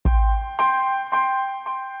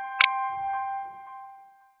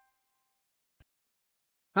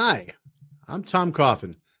Hi, I'm Tom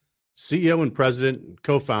Coffin, CEO and President and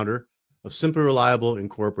co-founder of Simply Reliable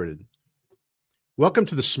Incorporated. Welcome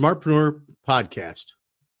to the smartPRENEUR podcast.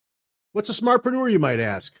 What's a smartPRENEUR, you might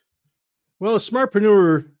ask? Well, a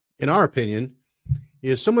smartPRENEUR, in our opinion,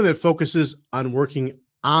 is someone that focuses on working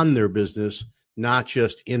on their business, not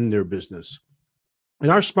just in their business. And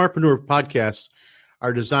our smartPRENEUR podcasts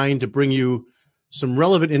are designed to bring you some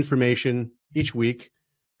relevant information each week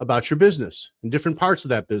about your business and different parts of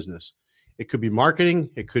that business. It could be marketing,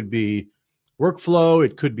 it could be workflow,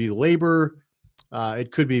 it could be labor,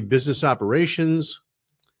 it could be business operations,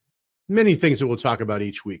 many things that we'll talk about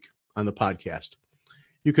each week on the podcast.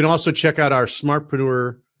 You can also check out our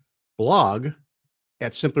smartPRENEUR blog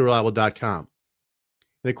at simplyreliable.com.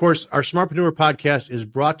 And of course, our smartPRENEUR podcast is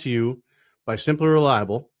brought to you by Simply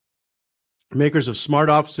Reliable, makers of Smart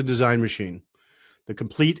Office and Design Machine, the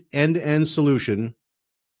complete end-to-end solution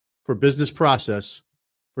for business process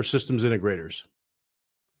for systems integrators.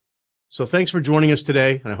 So thanks for joining us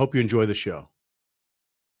today, and I hope you enjoy the show.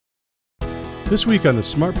 This week on the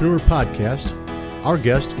smartPRENEUR podcast, our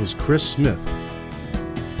guest is Chris Smith.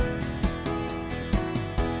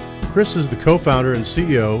 Chris is the co-founder and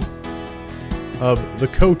CEO of the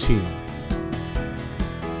Co-Team.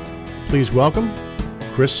 Please welcome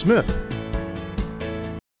Chris Smith.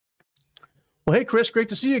 Well, hey, Chris, great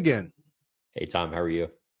to see you again. Hey, Tom, how are you?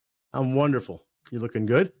 I'm wonderful. You looking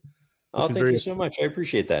good? Oh, thank you so much. I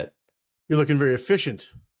appreciate that. You're looking very efficient.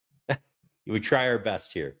 We try our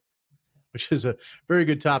best here. Which is a very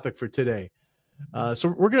good topic for today.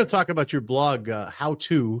 So we're going to talk about your blog, how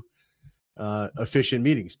to efficient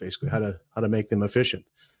meetings, basically how to make them efficient.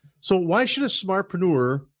 So why should a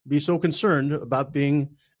smartPRENEUR be so concerned about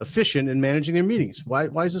being efficient in managing their meetings? Why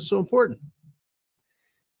is this so important?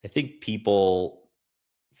 I think people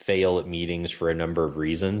fail at meetings for a number of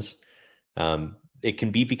reasons. It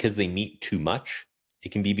can be because they meet too much.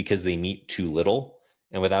 It can be because they meet too little.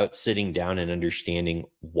 And without sitting down and understanding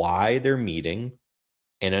why they're meeting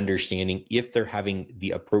and understanding if they're having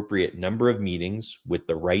the appropriate number of meetings with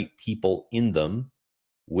the right people in them,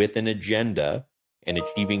 with an agenda and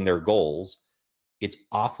achieving their goals, it's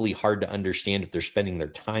awfully hard to understand if they're spending their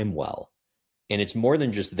time well. And it's more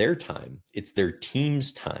than just their time, it's their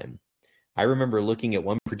team's time. I remember looking at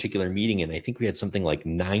one particular meeting, and I think we had something like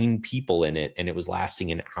 9 people in it, and it was lasting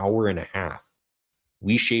an hour and a half.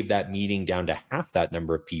 We shaved that meeting down to half that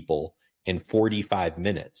number of people in 45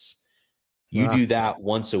 minutes. You do that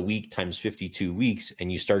once a week times 52 weeks, and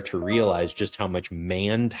you start to realize just how much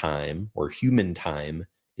man time or human time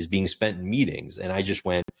is being spent in meetings. And I just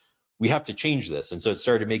went, we have to change this. And so it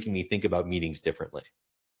started making me think about meetings differently.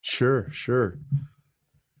 Sure.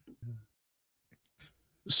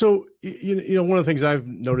 So, you know, one of the things I've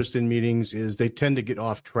noticed in meetings is they tend to get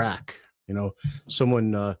off track. You know,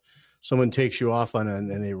 someone takes you off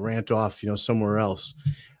and they rant off, somewhere else.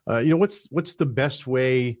 What's the best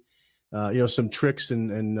way, some tricks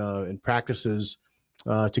and practices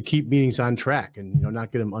to keep meetings on track and,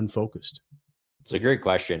 not get them unfocused? It's a great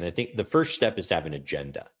question. I think the first step is to have an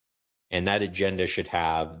agenda, and that agenda should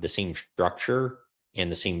have the same structure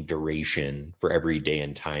and the same duration for every day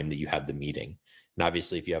and time that you have the meeting. And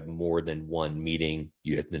obviously, if you have more than one meeting,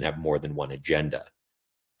 you then have more than one agenda.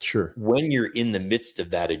 Sure. When you're in the midst of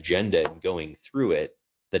that agenda and going through it,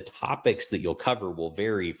 the topics that you'll cover will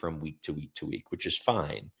vary from week to week to week, which is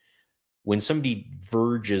fine. When somebody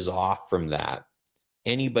verges off from that,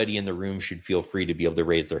 anybody in the room should feel free to be able to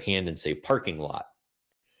raise their hand and say parking lot.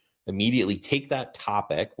 Immediately take that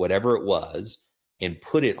topic, whatever it was, and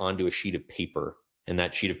put it onto a sheet of paper. And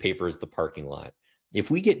that sheet of paper is the parking lot. If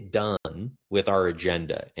we get done with our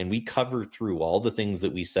agenda and we cover through all the things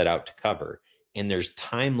that we set out to cover, and there's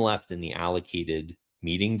time left in the allocated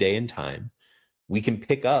meeting day and time, we can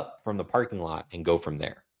pick up from the parking lot and go from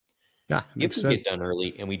there. Yeah, if we get done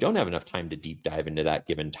early and we don't have enough time to deep dive into that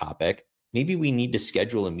given topic, maybe we need to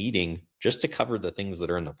schedule a meeting just to cover the things that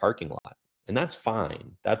are in the parking lot. And that's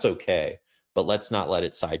fine. That's okay. But let's not let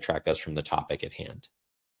it sidetrack us from the topic at hand.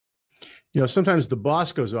 Sometimes the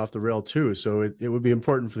boss goes off the rail too. So it would be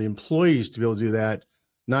important for the employees to be able to do that,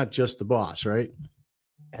 not just the boss, right?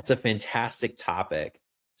 That's a fantastic topic.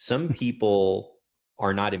 Some people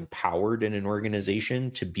are not empowered in an organization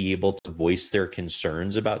to be able to voice their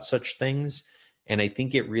concerns about such things. And I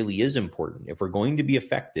think it really is important. If we're going to be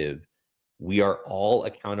effective, we are all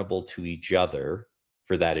accountable to each other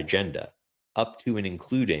for that agenda, up to and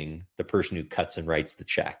including the person who cuts and writes the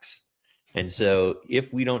checks. And so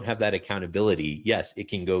if we don't have that accountability, yes, it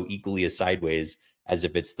can go equally as sideways as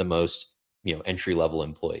if it's the most, entry-level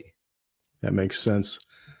employee. That makes sense.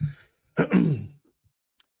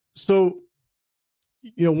 So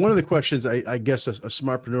One of the questions I guess a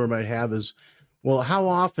smartpreneur might have is, well, how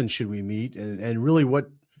often should we meet, and really what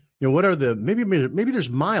are the maybe there's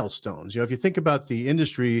milestones. If you think about the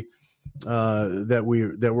industry that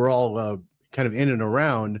we're all kind of in and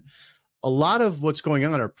around, a lot of what's going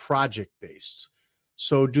on are project based.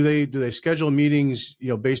 So do they schedule meetings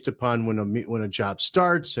based upon when a job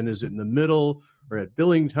starts, and is it in the middle or at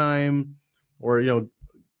billing time, or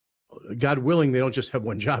God willing, they don't just have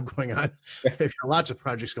one job going on. They've got lots of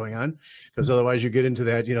projects going on, because otherwise you get into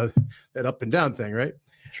that, that up and down thing, right?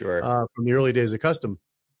 Sure. From the early days of custom,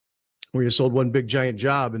 where you sold one big giant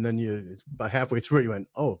job, and then about halfway through it, you went,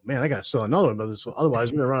 "Oh man, I got to sell another one,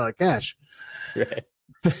 otherwise we're gonna run out of cash." Right.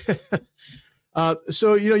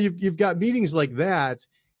 So you've got meetings like that,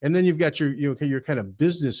 and then you've got your kind of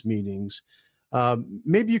business meetings.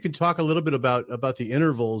 Maybe you can talk a little bit about the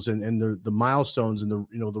intervals and the milestones and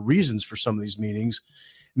the reasons for some of these meetings.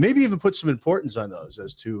 Maybe even put some importance on those,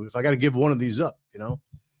 as to if I got to give one of these up.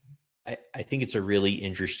 I think it's a really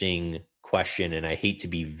interesting question, and I hate to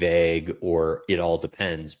be vague or it all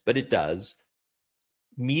depends, but it does.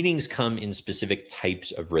 Meetings come in specific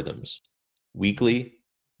types of rhythms: weekly,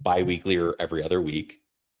 bi-weekly or every other week,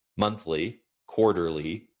 monthly,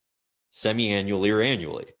 quarterly, semi-annually, or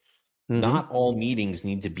annually. Not all meetings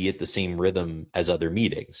need to be at the same rhythm as other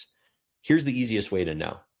meetings. Here's the easiest way to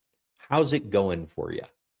know. How's it going for you?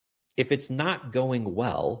 If it's not going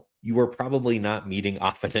well, you are probably not meeting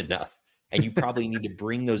often enough, and you probably need to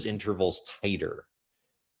bring those intervals tighter.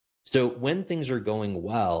 So when things are going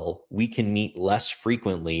well, we can meet less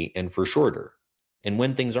frequently and for shorter. And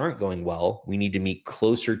when things aren't going well, we need to meet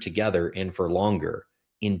closer together and for longer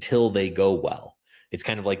until they go well. It's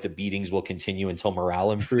kind of like the beatings will continue until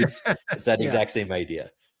morale improves. It's that exact same idea.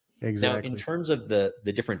 Exactly. Now, in terms of the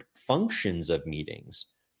different functions of meetings,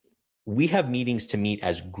 we have meetings to meet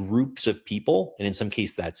as groups of people. And in some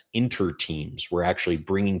cases, that's inter-teams. We're actually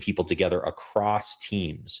bringing people together across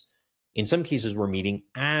teams. In some cases, we're meeting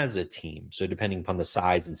as a team. So depending upon the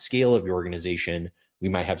size and scale of your organization, we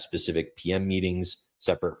might have specific PM meetings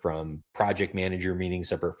separate from project manager meetings,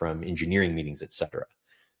 separate from engineering meetings, et cetera.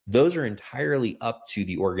 Those are entirely up to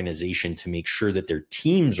the organization to make sure that their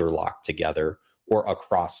teams are locked together or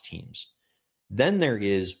across teams. Then there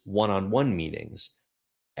is one-on-one meetings.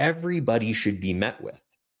 Everybody should be met with.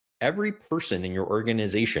 Every person in your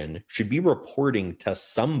organization should be reporting to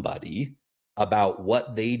somebody about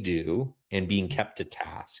what they do and being kept to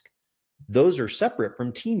task. Those are separate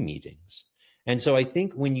from team meetings. And so I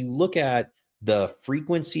think when you look at the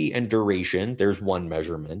frequency and duration, there's one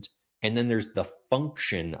measurement. And then there's the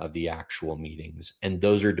function of the actual meetings, and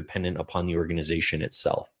those are dependent upon the organization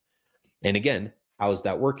itself. And again, how is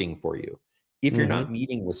that working for you? If you're not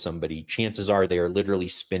meeting with somebody, chances are they are literally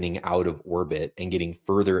spinning out of orbit and getting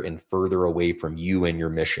further and further away from you and your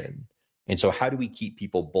mission. And so how do we keep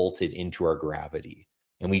people bolted into our gravity?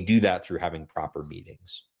 And we do that through having proper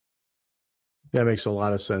meetings. That makes a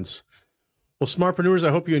lot of sense. Well, smartpreneurs, I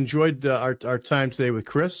hope you enjoyed our time today with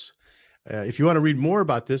Chris. If you want to read more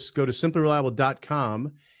about this, go to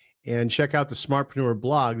simplyreliable.com and check out the Smartpreneur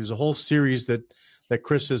blog. There's a whole series that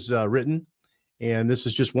Chris has written, and this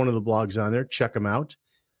is just one of the blogs on there. Check them out,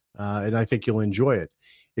 and I think you'll enjoy it.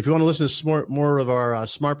 If you want to listen to more of our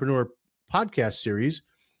Smartpreneur podcast series,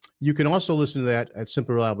 you can also listen to that at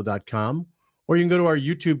simplyreliable.com, or you can go to our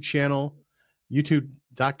YouTube channel,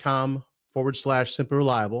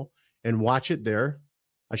 youtube.com/simplyreliable, and watch it there.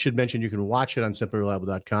 I should mention you can watch it on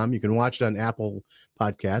simplyreliable.com. You can watch it on Apple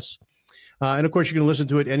Podcasts. And of course, you can listen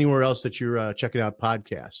to it anywhere else that you're checking out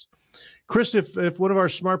podcasts. Chris, if one of our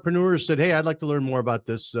smartpreneurs said, "Hey, I'd like to learn more about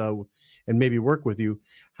this and maybe work with you,"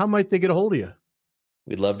 how might they get a hold of you?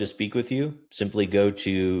 We'd love to speak with you. Simply go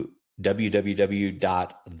to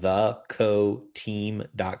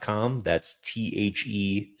www.thecoteam.com. That's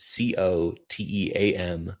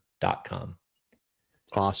TheCoteam.com.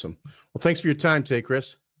 Awesome. Well, thanks for your time today,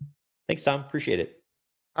 Chris. Thanks, Tom. Appreciate it.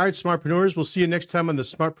 All right, smartpreneurs. We'll see you next time on the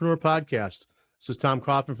Smartpreneur Podcast. This is Tom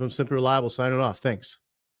Kaufman from Simply Reliable signing off. Thanks.